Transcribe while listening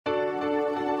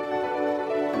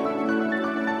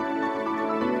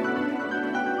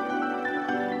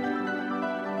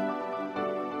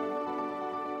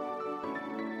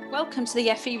Welcome to the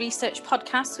FE Research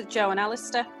Podcast with Jo and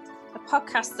Alistair, a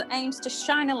podcast that aims to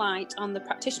shine a light on the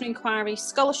practitioner inquiry,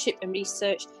 scholarship and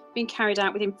research being carried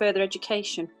out within further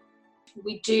education.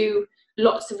 We do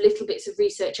lots of little bits of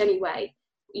research anyway,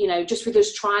 you know, just with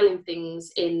us trialling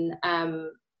things in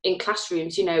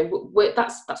classrooms, you know,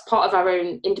 that's part of our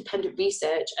own independent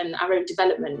research and our own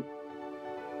development.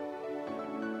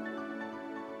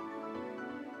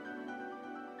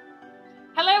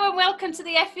 Hello and welcome to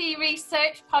the FE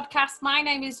Research Podcast. My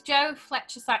name is Jo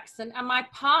Fletcher-Saxon and my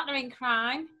partner in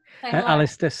crime,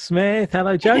 Alistair Smith.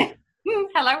 Hello, Jo.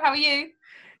 Hello, how are you?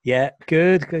 Yeah,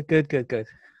 good. Good,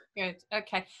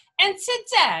 okay. And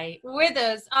today, with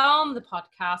us on the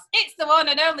podcast, it's the one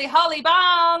and only Holly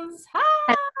Barnes.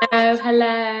 Hi!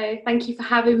 Hello. Thank you for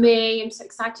having me. I'm so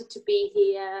excited to be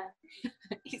here.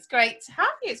 It's great to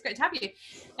have you.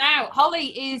 Now,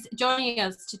 Holly is joining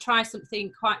us to try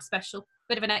something quite special,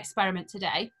 bit of an experiment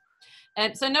today.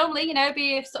 So normally, you know, it'd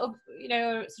be a sort of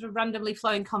randomly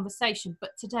flowing conversation,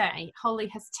 but today, Holly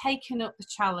has taken up the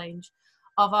challenge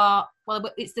of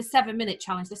it's the 7-minute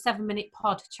challenge, the 7-minute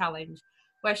pod challenge,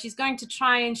 where she's going to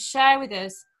try and share with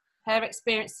us her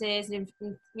experiences and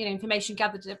information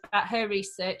gathered about her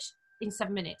research in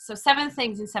 7 minutes. So 7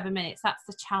 things in 7 minutes, that's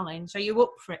the challenge. Are you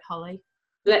up for it, Holly?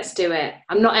 Let's do it.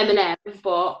 I'm not Eminem,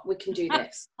 but we can do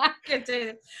this. I can do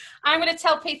this. I'm going to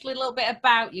tell people a little bit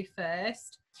about you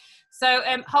first. So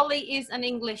Holly is an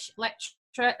English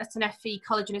lecturer at an FE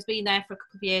college and has been there for a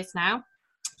couple of years now.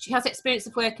 She has experience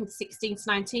of working with 16 to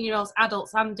 19-year-olds,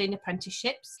 adults and in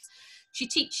apprenticeships. She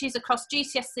teaches across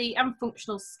GCSE and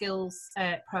functional skills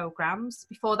programmes.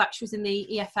 Before that, she was in the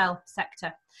EFL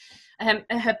sector.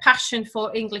 Her passion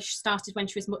for English started when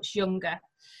she was much younger.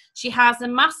 She has a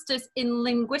master's in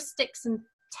linguistics and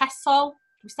TESOL.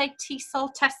 We say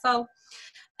TESOL.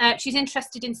 She's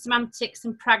interested in semantics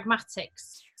and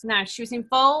pragmatics. Now, she was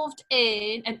involved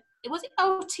in, was it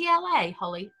OTLA,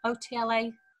 Holly?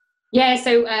 OTLA? Yeah,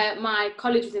 so my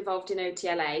college was involved in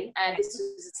OTLA. This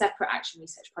was a separate action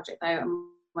research project, though, and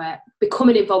we're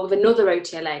becoming involved with another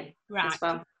OTLA as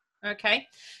well. Okay,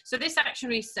 so this action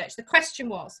research, the question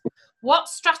was, what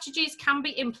strategies can be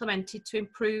implemented to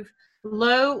improve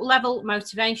low-level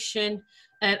motivation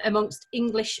amongst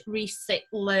English resit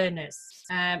learners?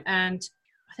 And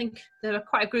I think there were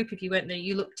quite a group of you, weren't there?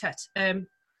 You looked at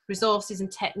resources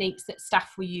and techniques that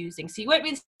staff were using. So you weren't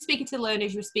really speaking to the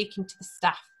learners, you were speaking to the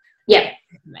staff. Yeah.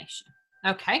 Information.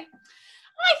 Okay.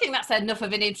 I think that's enough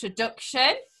of an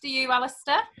introduction. Do you,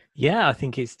 Alistair? Yeah, I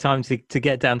think it's time to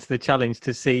get down to the challenge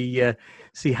to see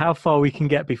how far we can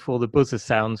get before the buzzer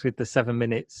sounds with the 7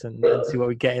 minutes and see what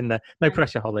we get in there. No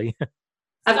pressure, Holly.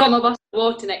 I've got my bottle of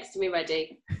water next to me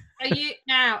ready.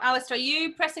 Alistair, are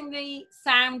you pressing the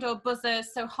sound or buzzer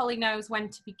so Holly knows when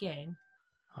to begin?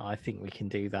 I think we can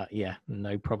do that. Yeah,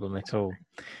 no problem at all.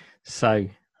 So,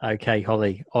 okay,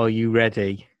 Holly, are you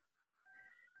ready?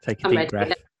 Take a deep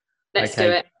breath. Let's do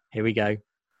it. Here we go.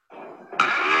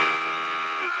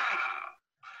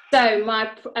 So my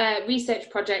research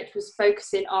project was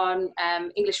focusing on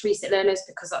English resit learners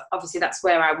because obviously that's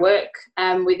where I work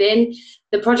within.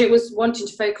 The project was wanting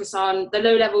to focus on the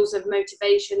low levels of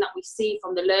motivation that we see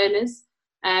from the learners.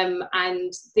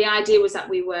 And the idea was that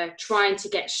we were trying to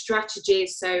get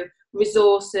strategies, so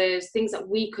resources, things that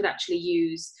we could actually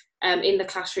use in the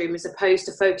classroom as opposed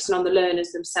to focusing on the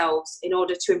learners themselves in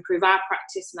order to improve our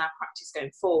practice and our practice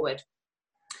going forward.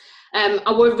 I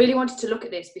really wanted to look at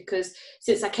this because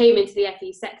since I came into the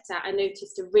FE sector, I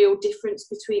noticed a real difference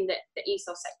between the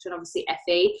ESOL sector and obviously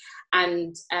FE,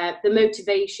 and the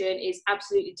motivation is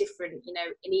absolutely different. You know,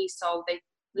 in ESOL,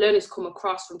 learners come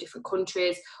across from different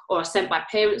countries or are sent by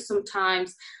parents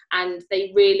sometimes, and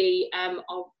they really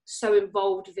are so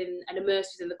involved within and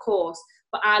immersed within the course,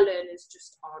 but our learners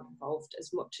just aren't involved as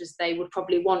much as they would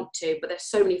probably want to. But there's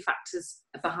so many factors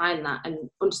behind that, and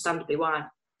understandably why.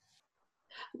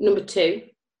 Number 2,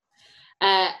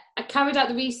 I carried out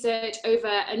the research over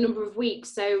a number of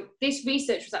weeks. So this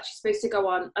research was actually supposed to go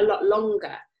on a lot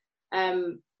longer.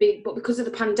 But because of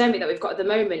the pandemic that we've got at the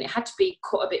moment, it had to be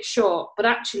cut a bit short. But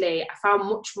actually, I found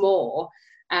much more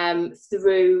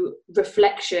through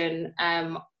reflection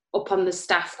up on the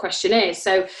staff questionnaires.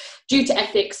 So due to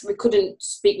ethics, we couldn't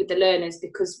speak with the learners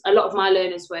because a lot of my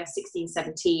learners were 16,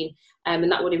 17,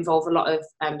 and that would involve a lot of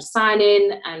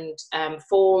signing and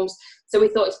forms. So we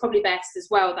thought it's probably best as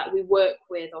well that I work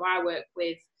with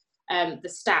the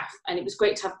staff, and it was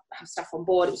great to have staff on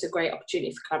board. It was a great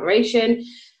opportunity for collaboration.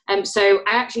 So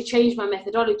I actually changed my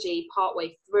methodology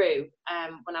partway through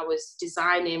when I was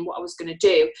designing what I was going to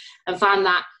do, and found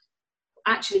that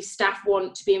actually staff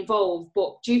want to be involved,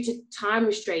 but due to time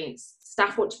restraints,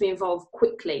 staff want to be involved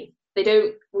quickly. they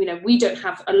don't, you know, we don't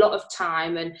have a lot of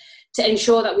time, and to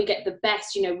ensure that we get the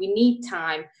best, you know, we need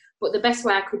time. But the best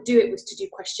way I could do it was to do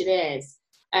questionnaires.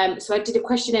 So I did a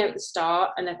questionnaire at the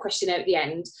start and a questionnaire at the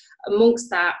end. Amongst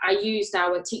that, I used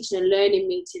our teaching and learning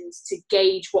meetings to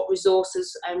gauge what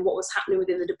resources and what was happening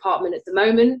within the department at the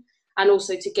moment, and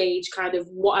also to gauge kind of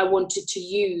what I wanted to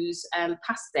use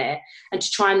past there, and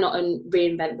to try and not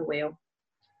reinvent the wheel.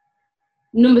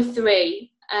 Number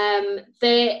 3,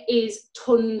 there is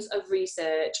tons of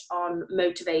research on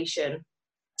motivation.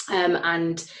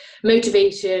 And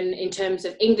motivation in terms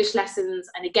of English lessons,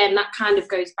 and again that kind of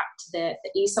goes back to the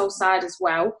ESOL side as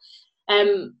well.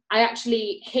 I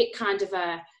actually hit kind of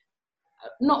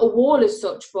not a wall as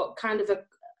such, but kind of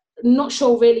not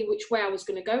sure really which way I was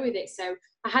going to go with it. So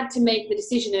I had to make the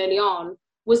decision early on: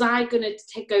 was I going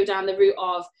to go down the route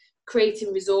of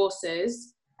creating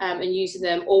resources and using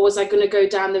them, or was I going to go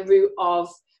down the route of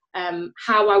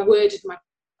how I worded my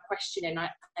questioning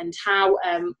and how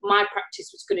my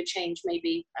practice was going to change,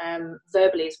 maybe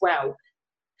verbally as well.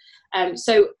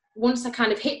 So once I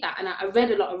kind of hit that, and I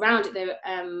read a lot around it there,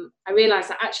 I realised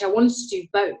that actually I wanted to do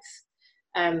both.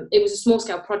 It was a small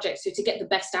scale project, so to get the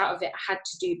best out of it, I had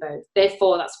to do both.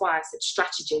 Therefore, that's why I said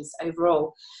strategies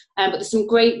overall. But there's some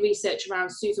great research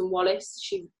around Susan Wallace.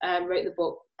 She wrote the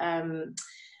book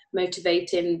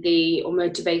Motivated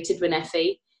with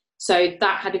Effie. So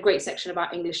that had a great section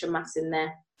about English and maths in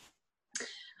there.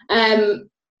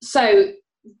 So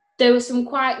there was some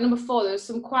number 4, there was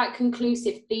some quite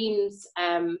conclusive themes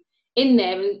in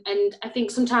there, and I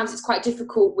think sometimes it's quite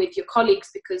difficult with your colleagues,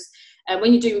 because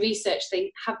when you're doing research,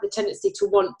 they have the tendency to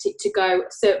want it to go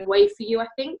a certain way for you, I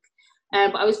think.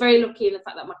 But I was very lucky in the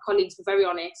fact that my colleagues were very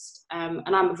honest,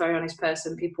 and I'm a very honest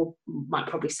person, people might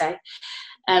probably say.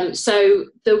 So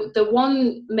the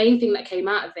one main thing that came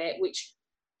out of it, which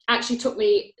actually took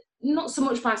me not so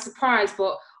much by surprise,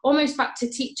 but almost back to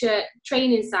teacher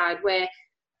training side, where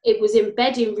it was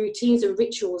embedding routines and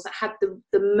rituals that had the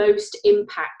most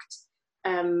impact.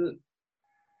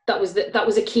 That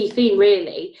was a key theme,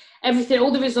 really. Everything,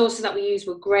 all the resources that we used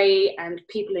were great, and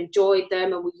people enjoyed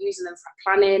them, and were using them for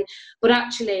planning. But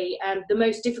actually, the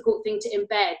most difficult thing to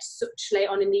embed such late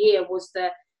on in the year was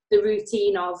the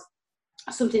routine of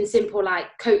something simple like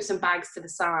coats and bags to the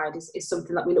side is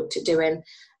something that we looked at doing,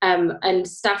 and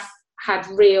staff had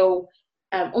real.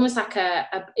 Almost like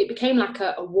it became like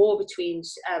a war between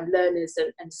learners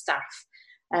and staff,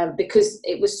 because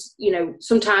it was, you know,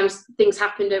 sometimes things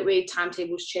happen, don't we?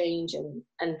 Timetables change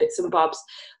and bits and bobs.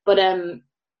 But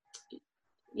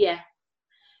yeah,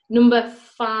 number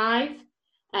 5.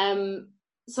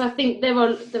 So I think there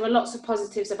are lots of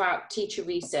positives about teacher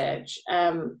research.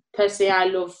 Personally, I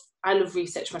love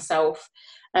research myself.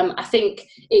 I think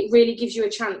it really gives you a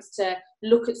chance to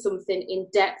look at something in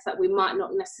depth that we might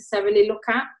not necessarily look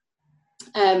at.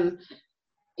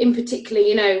 In particular,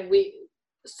 you know,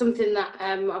 something that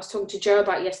I was talking to Joe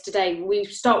about yesterday, we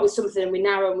start with something and we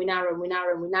narrow and we narrow and we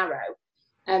narrow and we narrow.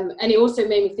 And it also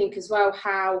made me think as well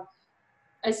how,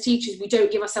 as teachers, we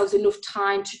don't give ourselves enough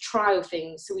time to trial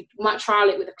things. So we might trial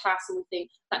it with a class and we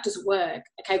think, that doesn't work,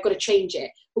 okay, I've got to change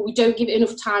it. But we don't give it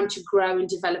enough time to grow and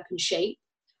develop and shape.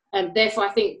 And therefore,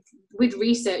 I think with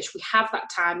research, we have that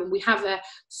time, and we have a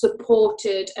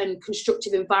supported and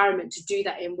constructive environment to do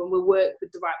that in when we work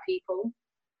with the right people.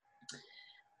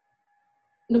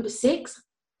 Number 6,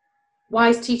 why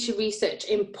is teacher research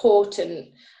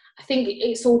important? I think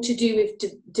it's all to do with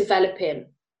developing.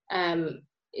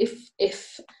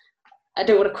 If I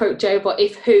don't want to quote Joe, but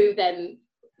if who, then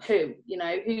who? You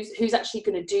know, who's actually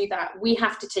going to do that? We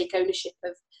have to take ownership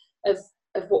of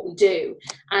what we do,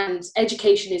 and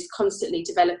education is constantly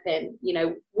developing. You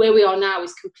know, where we are now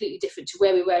is completely different to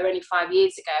where we were only 5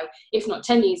 years ago, if not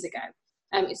 10 years ago.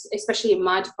 Especially in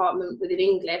my department within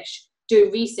English,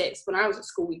 doing research when I was at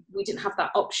school, we didn't have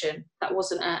that option. That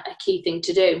wasn't a key thing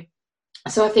to do.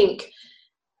 So I think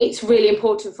it's really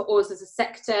important for us as a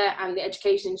sector and the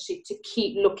education industry to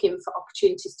keep looking for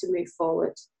opportunities to move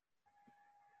forward.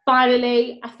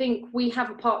 Finally, I think we have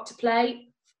a part to play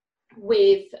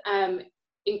with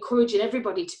encouraging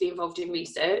everybody to be involved in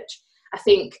research. I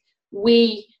think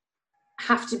we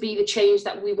have to be the change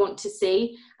that we want to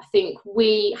see. I think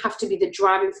we have to be the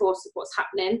driving force of what's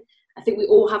happening. I think we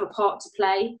all have a part to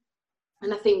play.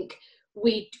 And I think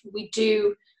we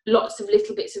do lots of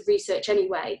little bits of research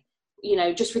anyway, you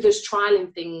know, just with us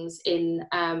trialing things in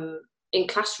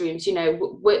classrooms, you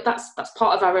know, that's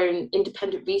part of our own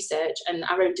independent research and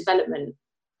our own development.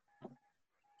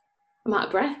 I'm out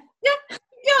of breath.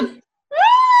 Yeah.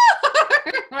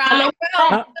 Right.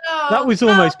 That was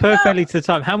almost perfectly to the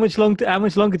time. How much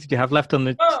longer did you have left on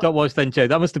the stopwatch then, Joe?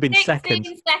 That must have been 16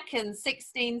 seconds. seconds,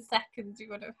 16 seconds you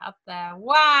would have had there.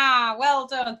 Wow, well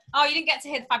done. Oh, you didn't get to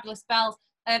hear the fabulous bells.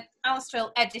 Alistair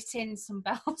will edit in some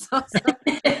bells or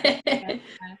something.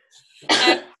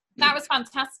 That was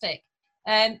fantastic.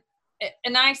 A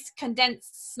nice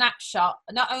condensed snapshot,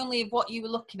 not only of what you were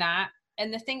looking at,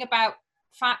 and the thing about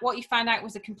what you found out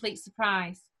was a complete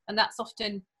surprise. And that's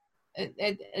often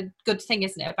a good thing,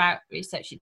 isn't it, about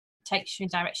research? It takes you in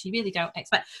a direction you really don't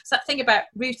expect. So that thing about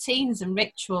routines and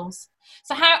rituals.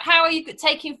 So how are you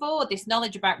taking forward this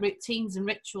knowledge about routines and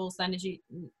rituals then, as you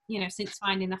since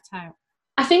finding that out?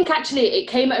 I think actually it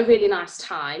came at a really nice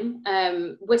time.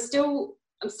 I'm still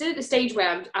at the stage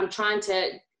where I'm trying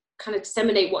to kind of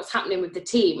disseminate what's happening with the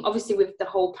team. Obviously, with the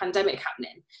whole pandemic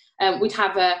happening, we'd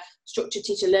have a structured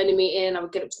teacher learning meeting. I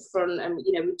would get up to the front and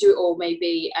we'd do it all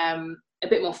maybe a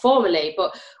bit more formally.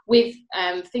 But with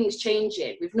things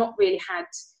changing, we've not really had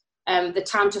the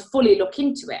time to fully look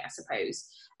into it, I suppose.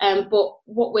 But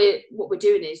what we're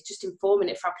doing is just informing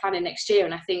it for our planning next year.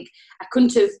 And I think I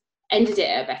couldn't have ended it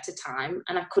at a better time,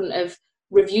 and I couldn't have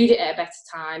reviewed it at a better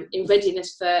time in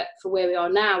readiness for where we are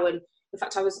now. And in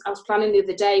fact, I was planning the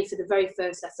other day for the very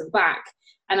first lesson back,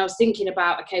 and I was thinking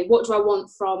about, okay, what do I want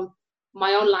from my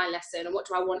online lesson, and what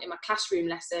do I want in my classroom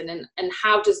lesson, and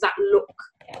how does that look?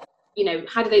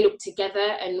 How do they look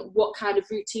together, and what kind of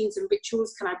routines and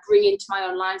rituals can I bring into my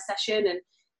online session? And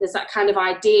there's that kind of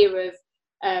idea of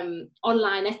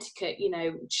online etiquette,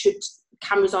 should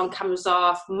cameras on, cameras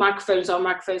off, microphones on,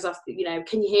 microphones off,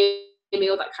 can you hear me,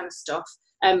 all that kind of stuff,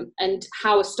 and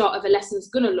how a start of a lesson is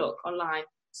going to look online.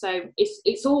 So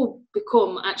it's all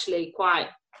become actually quite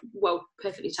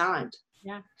perfectly timed.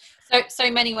 Yeah. So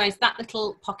in many ways, that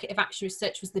little pocket of action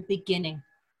research was the beginning.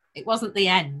 It wasn't the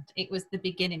end. It was the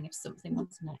beginning of something,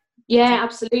 wasn't it? Yeah,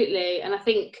 absolutely. And I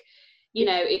think,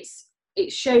 it's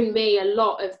shown me a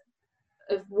lot of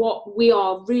what we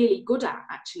are really good at,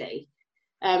 actually.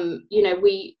 I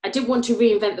didn't want to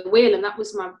reinvent the wheel, and that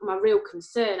was my real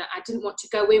concern. I didn't want to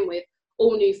go in with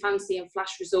all new fancy and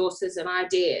flash resources and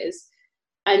ideas,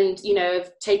 and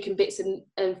have taken bits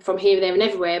and from here, there and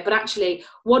everywhere. But actually,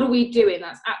 what are we doing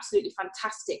that's absolutely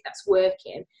fantastic, that's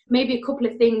working? Maybe a couple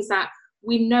of things that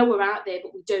we know are out there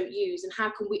but we don't use, and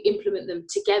how can we implement them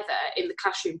together in the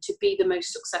classroom to be the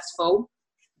most successful?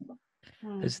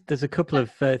 There's a couple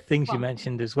of things you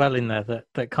mentioned as well in there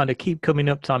that kind of keep coming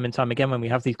up time and time again when we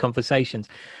have these conversations,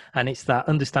 and it's that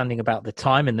understanding about the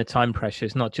time and the time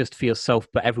pressures, not just for yourself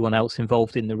but everyone else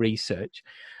involved in the research,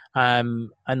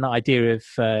 and the idea of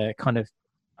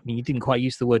you didn't quite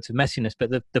use the words of messiness,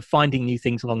 but the finding new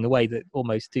things along the way that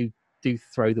almost do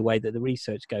throw the way that the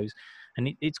research goes. And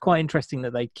it's quite interesting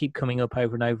that they keep coming up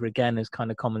over and over again as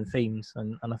kind of common themes,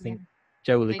 and I think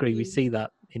Joe will agree. We see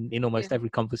that in almost every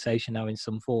conversation now in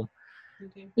some form.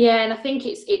 Yeah, and I think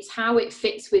it's how it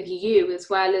fits with you as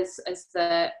well as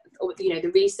the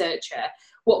researcher.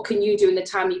 What can you do in the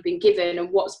time you've been given, and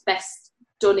what's best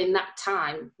done in that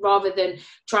time, rather than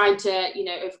trying to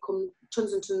overcome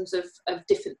tons and tons of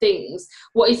different things.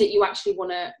 What is it you actually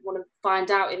want to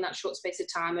find out in that short space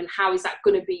of time, and how is that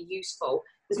going to be useful?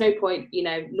 There's no point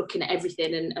looking at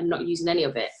everything and not using any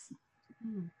of it.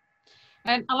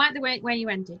 I like the way you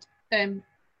ended. The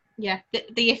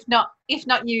if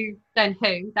not you, then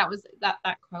who? That was that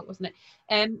quote, wasn't it?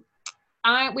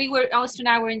 Alistair and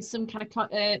I were in some kind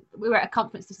of we were at a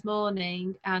conference this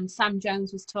morning, and Sam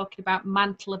Jones was talking about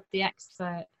mantle of the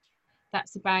expert.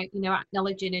 That's about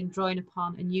acknowledging and drawing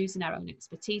upon and using our own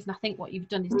expertise. And I think what you've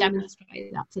done is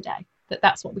demonstrated that today.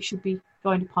 That's what we should be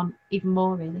drawing upon even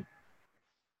more, really.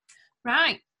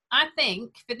 Right. I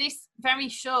think for this very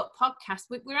short podcast,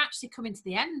 we're actually coming to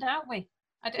the end, aren't we?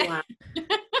 Wow.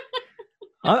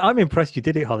 I'm impressed you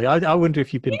did it, Holly. I wonder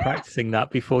if you've been practicing that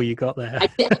before you got there.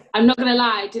 I'm not going to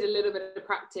lie, I did a little bit of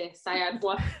practice. I had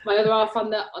my other half on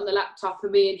the laptop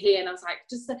and me in here, and I was like,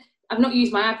 I've not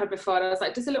used my iPad before, and I was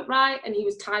like, does it look right? And he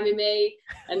was timing me,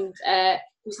 and he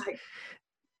was like,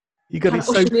 you got it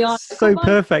so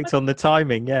perfect on the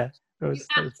timing, yeah. You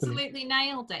absolutely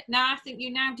nailed it. Now I think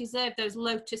you now deserve those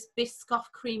Lotus Biscoff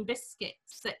cream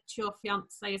biscuits that your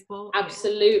fiance has bought.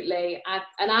 Absolutely,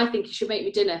 and I think you should make me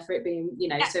dinner for it being,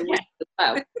 so wonderful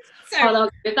as well.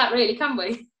 I'll give that, really, can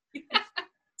we?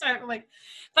 Totally.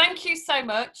 Thank you so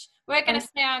much. We're going to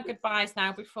say our goodbyes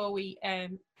now before we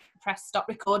press stop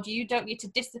record. You don't need to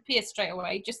disappear straight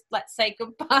away. Just let's say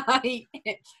goodbye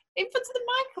in front of the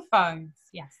microphones.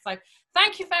 Yes. So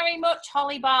thank you very much,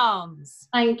 Holly Barnes.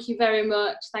 Thank you very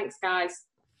much. Thanks, guys.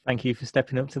 Thank you for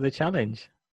stepping up to the challenge.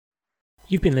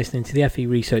 You've been listening to the FE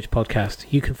Research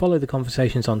Podcast. You can follow the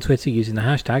conversations on Twitter using the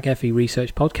hashtag FE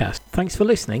Research Podcast. Thanks for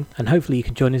listening, and hopefully you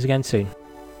can join us again soon.